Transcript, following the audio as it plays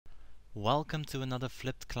Welcome to another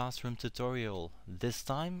flipped classroom tutorial. This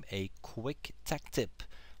time a quick tech tip.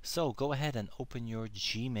 So go ahead and open your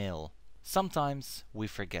Gmail. Sometimes we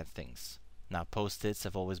forget things. Now post-its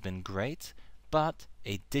have always been great, but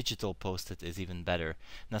a digital post-it is even better.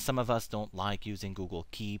 Now some of us don't like using Google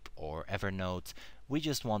Keep or Evernote. We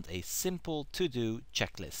just want a simple to-do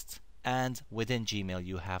checklist. And within Gmail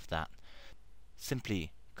you have that.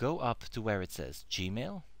 Simply go up to where it says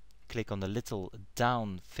Gmail, click on the little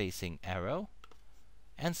down-facing arrow,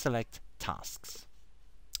 and select Tasks.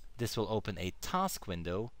 This will open a task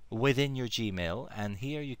window within your Gmail, and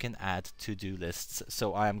here you can add to-do lists.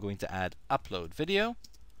 So I am going to add upload video,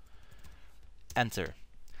 enter.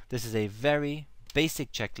 This is a very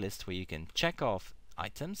basic checklist where you can check off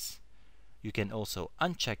items, you can also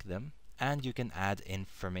uncheck them, and you can add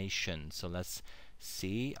information. So let's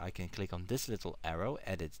see, I can click on this little arrow,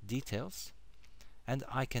 edit details, and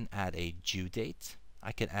I can add a due date,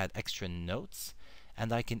 I can add extra notes,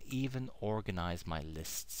 and I can even organize my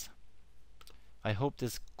lists. I hope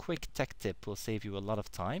this quick tech tip will save you a lot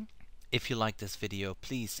of time. If you like this video,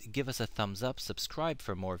 please give us a thumbs up, subscribe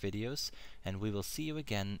for more videos, and we will see you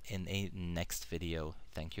again in a next video.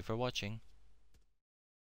 Thank you for watching.